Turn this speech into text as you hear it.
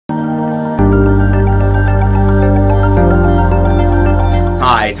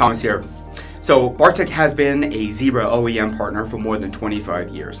Hi, Thomas here. So BARTEC has been a Zebra OEM partner for more than 25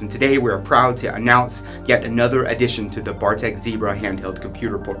 years, and today we are proud to announce yet another addition to the BARTEC Zebra handheld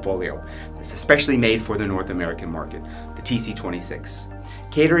computer portfolio. It's especially made for the North American market, the TC26.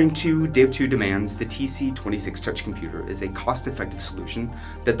 Catering to Div2 demands, the TC26 Touch Computer is a cost-effective solution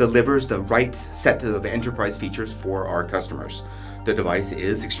that delivers the right set of enterprise features for our customers. The device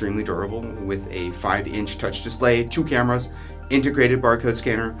is extremely durable with a 5-inch touch display, 2 cameras, integrated barcode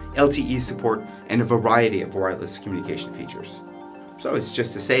scanner, LTE support, and a variety of wireless communication features. So it's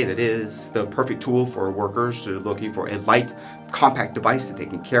just to say that it is the perfect tool for workers who are looking for a light, compact device that they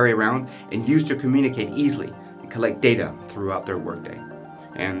can carry around and use to communicate easily and collect data throughout their workday.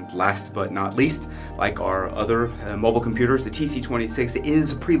 And last but not least, like our other mobile computers, the TC26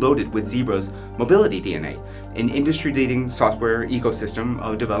 is preloaded with Zebra's Mobility DNA, an industry-leading software ecosystem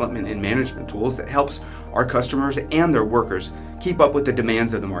of development and management tools that helps our customers and their workers keep up with the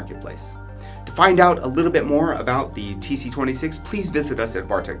demands of the marketplace. To find out a little bit more about the TC26, please visit us at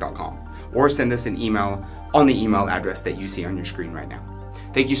bartec.com or send us an email on the email address that you see on your screen right now.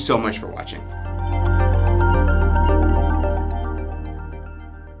 Thank you so much for watching.